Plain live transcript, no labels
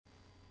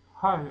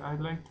Hi, I'd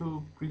like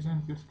to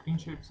present you Screen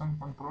Shapes and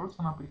Controls,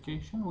 an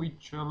application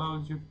which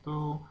allows you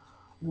to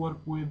work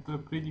with the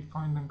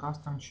predefined and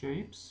custom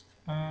shapes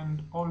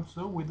and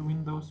also with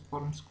Windows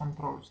Forms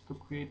controls to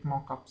create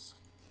mockups.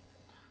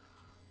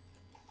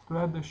 To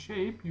add a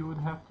shape, you would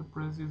have to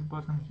press this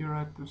button here,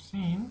 Add to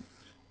Scene,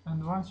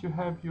 and once you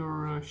have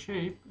your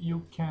shape,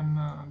 you can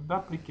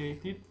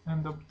duplicate it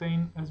and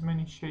obtain as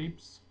many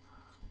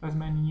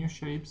new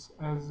shapes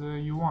as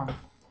you want.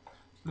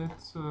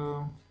 Let's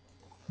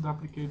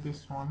duplicate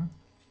this one.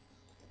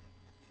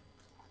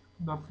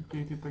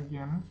 Duplicate it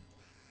again,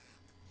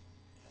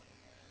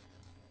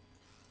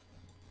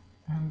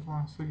 and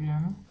once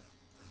again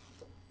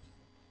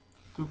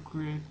to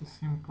create a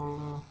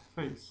simple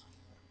face.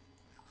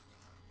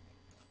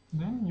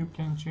 Then you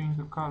can change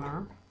the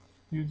color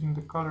using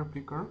the color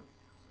picker,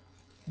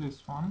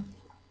 this one,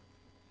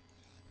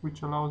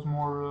 which allows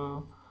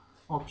more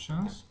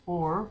options,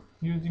 or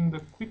using the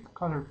quick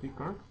color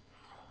picker,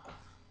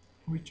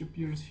 which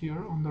appears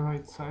here on the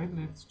right side.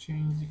 Let's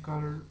change the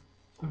color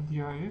of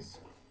the eyes,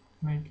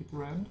 make it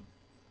red,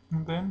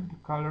 and then the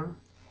color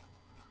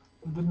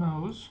of the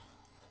nose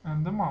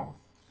and the mouth.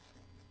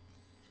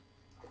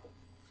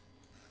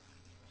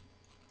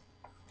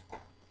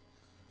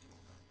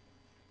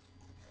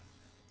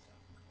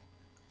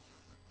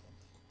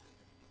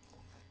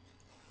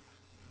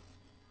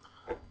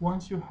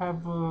 Once you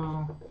have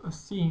a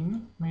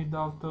scene made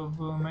out of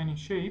many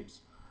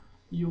shapes,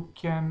 you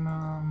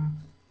can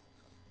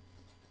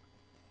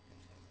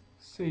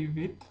save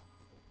it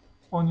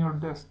on your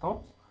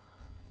desktop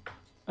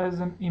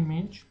as an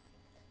image,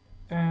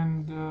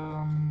 and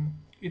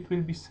it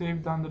will be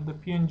saved under the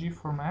PNG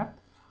format,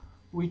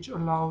 which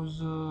allows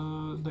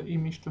the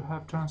image to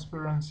have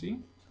transparency.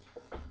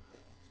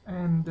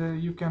 And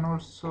you can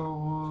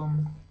also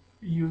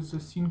use a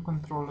scene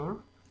controller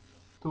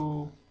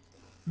to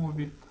move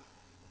it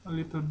a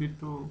little bit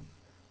to,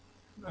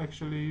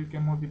 actually you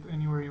can move it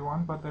anywhere you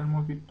want, but I'll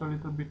move it a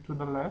little bit to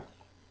the left,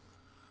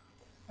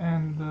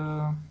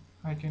 and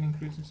I can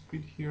increase the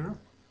speed here.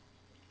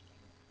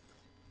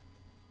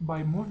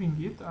 By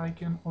moving it, I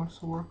can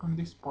also work on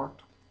this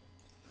part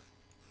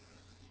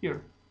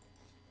here,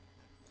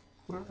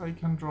 where I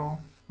can draw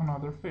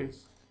another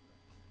face.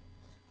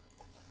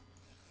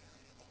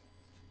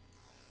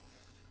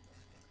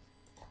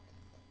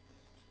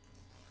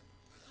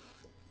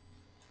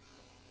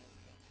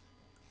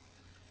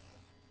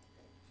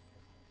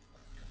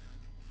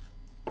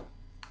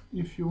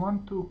 If you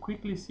want to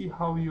quickly see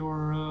how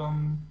your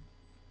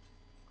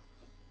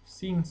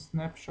scene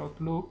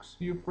snapshot looks,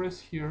 you press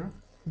here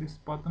this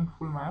button,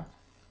 full map,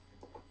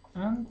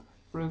 and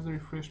press the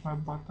refresh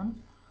map button,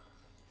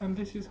 and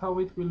this is how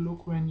it will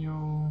look when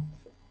you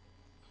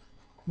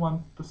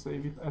want to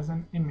save it as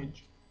an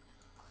image.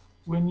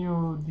 When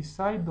you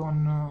decide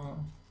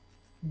on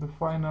the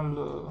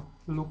final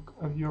look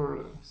of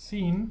your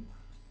scene,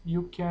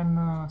 you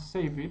can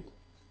save it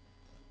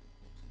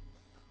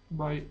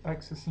by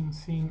accessing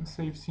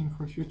save scene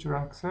for future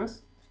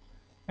access,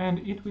 and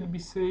it will be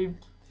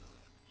saved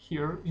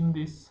here in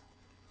this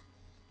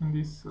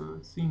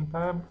scene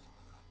tab.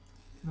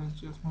 Let's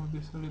just move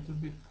this a little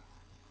bit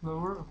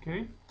lower.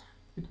 Okay,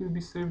 it will be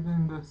saved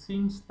in the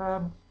scenes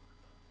tab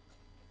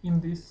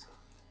in this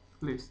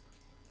list.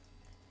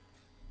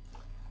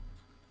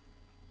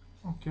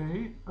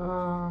 Okay,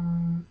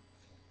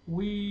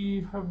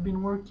 we have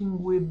been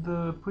working with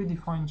the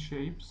predefined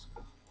shapes.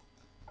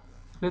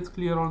 Let's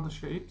clear all the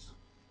shapes,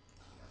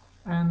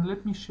 and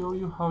let me show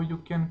you how you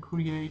can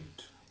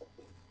create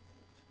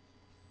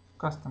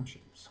custom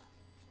shapes.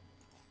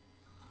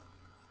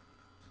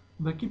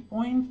 The key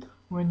point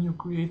when you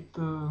create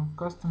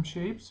custom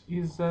shapes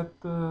is that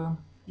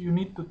you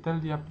need to tell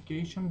the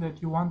application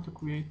that you want to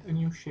create a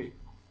new shape,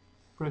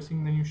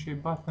 pressing the new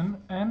shape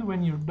button, and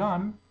when you're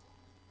done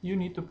you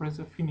need to press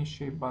the finish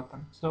shape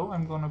button. So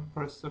I'm gonna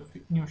press the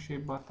new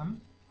shape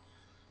button,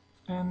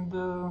 and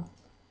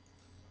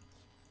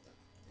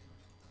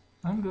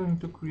I'm going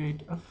to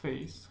create a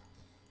face.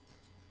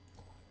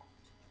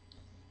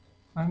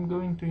 I'm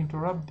going to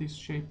interrupt this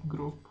shape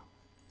group.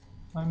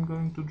 I'm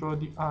going to draw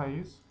the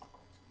eyes.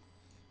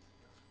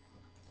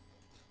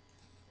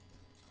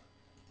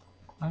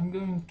 I'm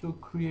going to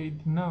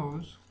create the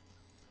nose,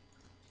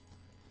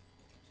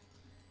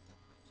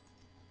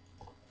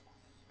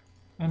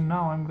 and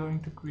now I'm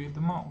going to create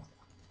the mouth.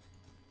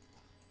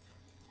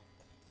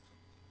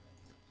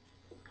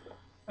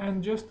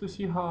 And just to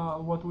see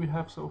what we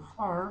have so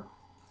far,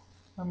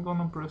 I'm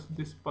gonna press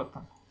this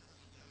button,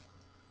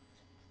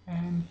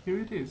 and here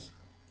it is.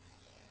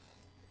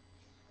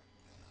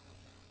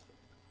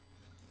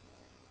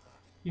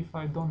 If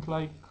I don't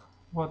like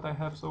what I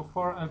have so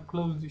far, I'll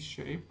close this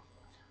shape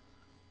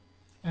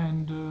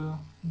and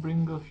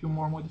bring a few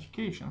more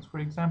modifications. For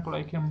example,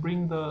 I can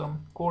bring the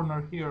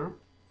corner here,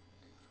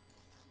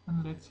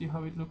 and let's see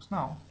how it looks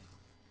now.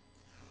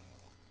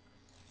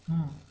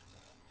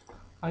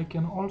 I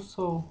can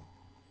also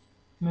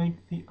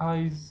make the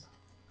eyes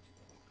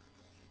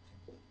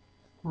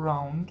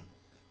round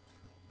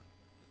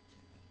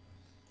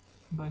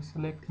by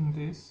selecting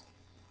this,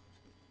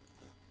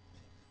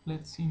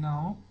 Let's see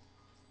now.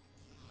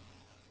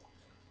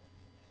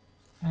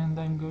 And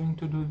I'm going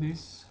to do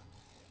this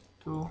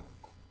to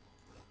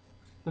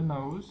the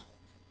nose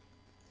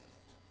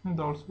and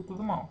also to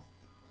the mouth.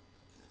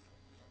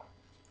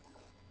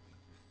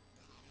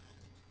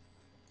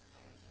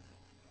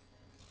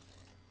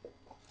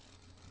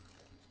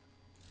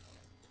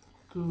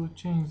 To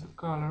change the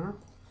color,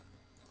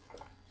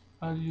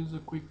 I'll use a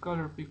quick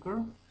color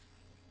picker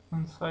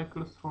and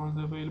cycle through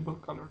the available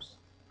colors.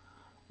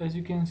 As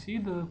you can see,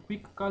 the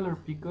quick color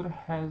picker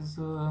has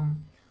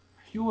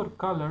fewer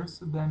colors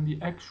than the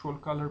actual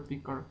color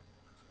picker.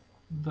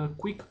 The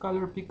quick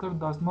color picker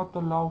does not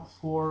allow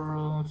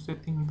for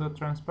setting the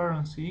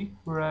transparency,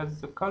 whereas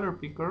the color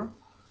picker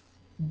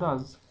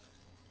does.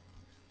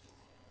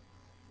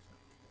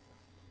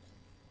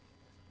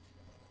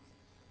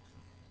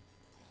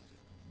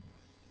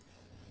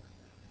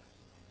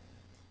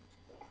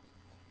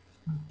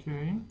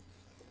 Okay.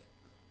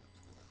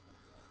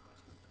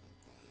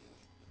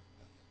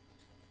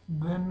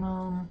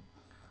 Then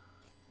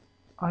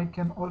I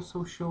can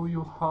also show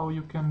you how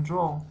you can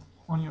draw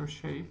on your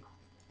shape.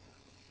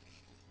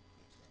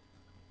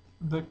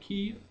 The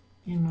key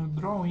in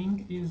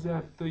drawing is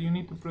that you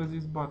need to press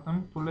this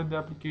button to let the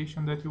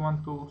application that you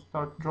want to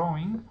start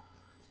drawing,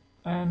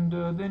 and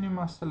then you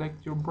must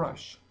select your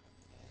brush.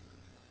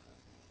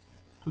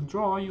 To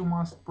draw, you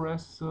must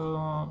press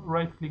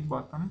right click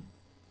button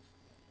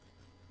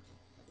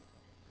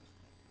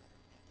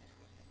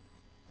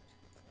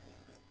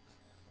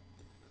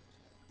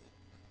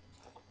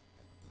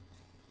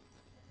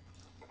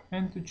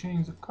and to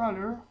change the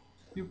color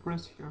you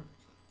press here.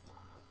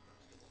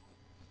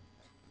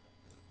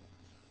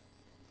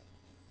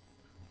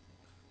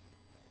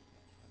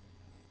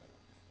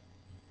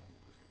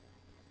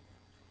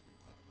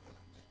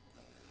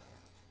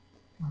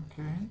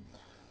 Okay,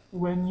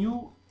 when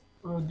you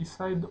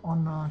decide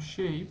on a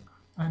shape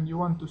and you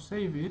want to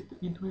save it,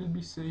 it will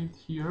be saved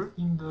here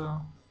in the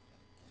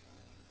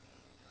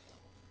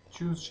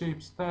choose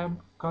shapes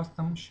tab,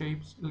 custom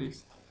shapes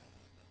list.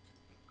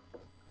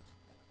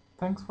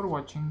 Thanks for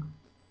watching.